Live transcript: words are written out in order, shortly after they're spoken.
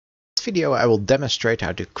video I will demonstrate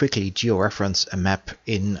how to quickly georeference a map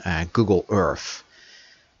in Google Earth.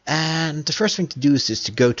 And the first thing to do is just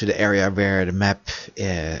to go to the area where the map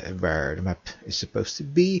is supposed to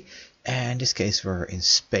be. And in this case we're in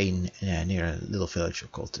Spain, near a little village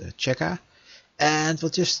called Checa. And we'll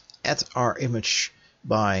just add our image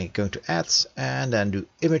by going to add and then do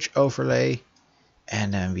image overlay.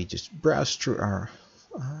 And then we just browse through our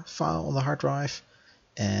file on the hard drive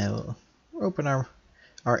and we'll open our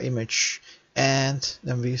image, and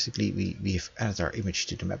then basically we've added our image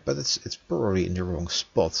to the map, but it's probably in the wrong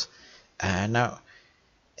spot. And now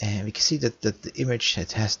we can see that the image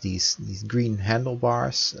has these green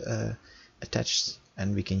handlebars attached,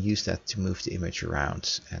 and we can use that to move the image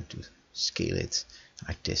around and to scale it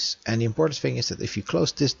like this. And the important thing is that if you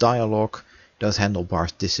close this dialog, those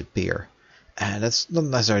handlebars disappear. And that's not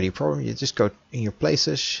necessarily a problem. You just go in your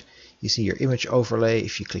places, you see your image overlay.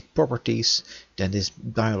 If you click properties, then this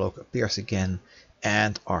dialog appears again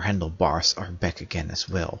and our handlebars are back again as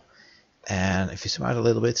well. And if you zoom out a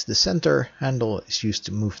little bit, the center handle is used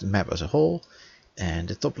to move the map as a whole, and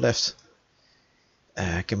the top left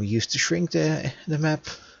can be used to shrink the map,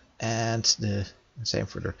 and the same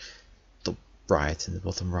for the top right and the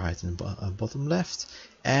bottom right and the bottom left.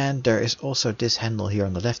 And there is also this handle here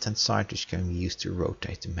on the left hand side, which can be used to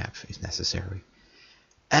rotate the map if necessary.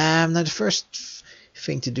 Now the first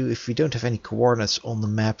thing to do, if we don't have any coordinates on the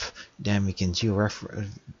map, then we can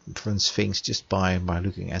georeference things just by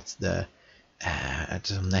looking at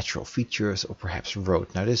some natural features or perhaps road.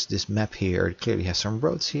 Now this map here clearly has some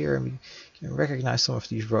roads here, and we can recognize some of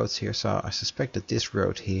these roads here. So I suspect that this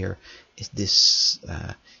road here is this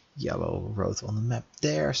yellow road on the map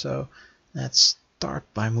there. So let's start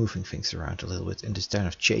by moving things around a little bit. And this town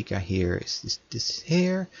of Checa here is this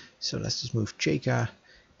here. So let's just move Checa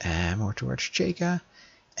more towards Checa.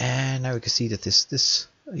 And now we can see that this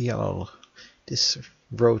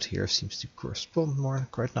road here seems to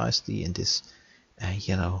correspond quite nicely, and this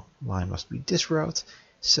yellow line must be this road.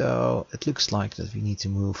 So it looks like that we need to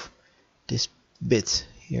move this bit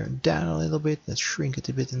here down a little bit. Let's shrink it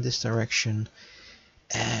a bit in this direction.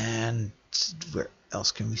 And where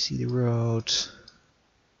else can we see the road?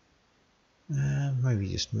 Maybe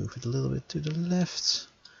just move it a little bit to the left,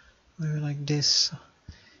 maybe like this.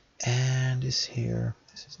 And this here,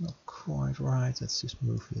 this is not quite right. Let's just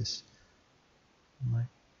move this like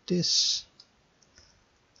this.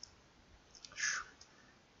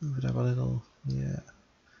 Move it up a little, yeah.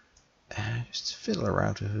 And just fiddle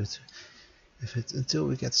around with it until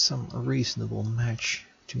we get some reasonable match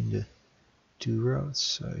between the two roads.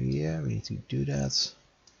 So yeah, we need to do that.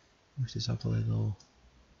 Move this up a little.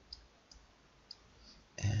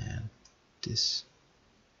 And this.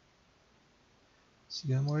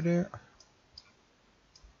 See more there.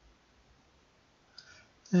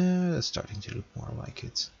 That's starting to look more like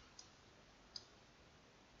it.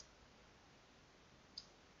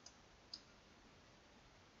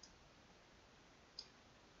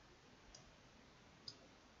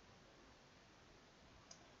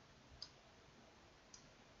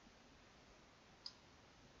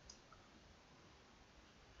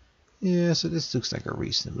 Yeah, so this looks like a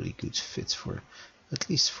reasonably good fit for, at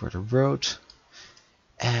least for the road.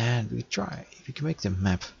 And we try if we can make the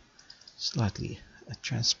map slightly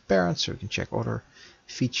transparent, so we can check other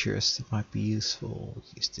features that might be useful.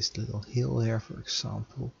 Use this little hill here, for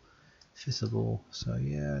example, visible. So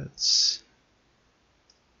yeah, is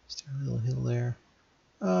there a little hill there?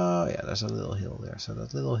 Oh yeah, there's a little hill there. So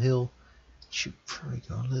that little hill should probably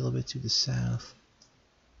go a little bit to the south,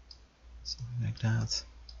 something like that.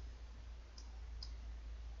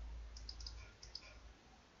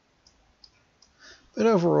 But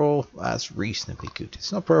overall, that's reasonably good.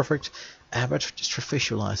 It's not perfect, but just for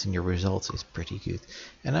visualizing your results, it's pretty good.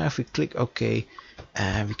 And now if we click OK,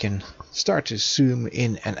 we can start to zoom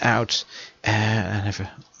in and out and have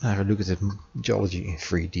a look at the geology in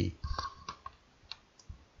 3D.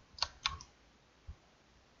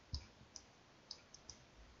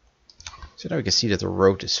 So now we can see that the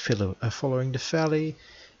road is following the valley,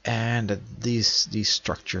 and that these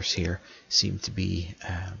structures here seem to be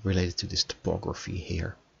related to this topography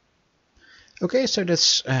here. Okay, so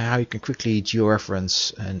that's how you can quickly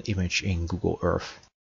georeference an image in Google Earth.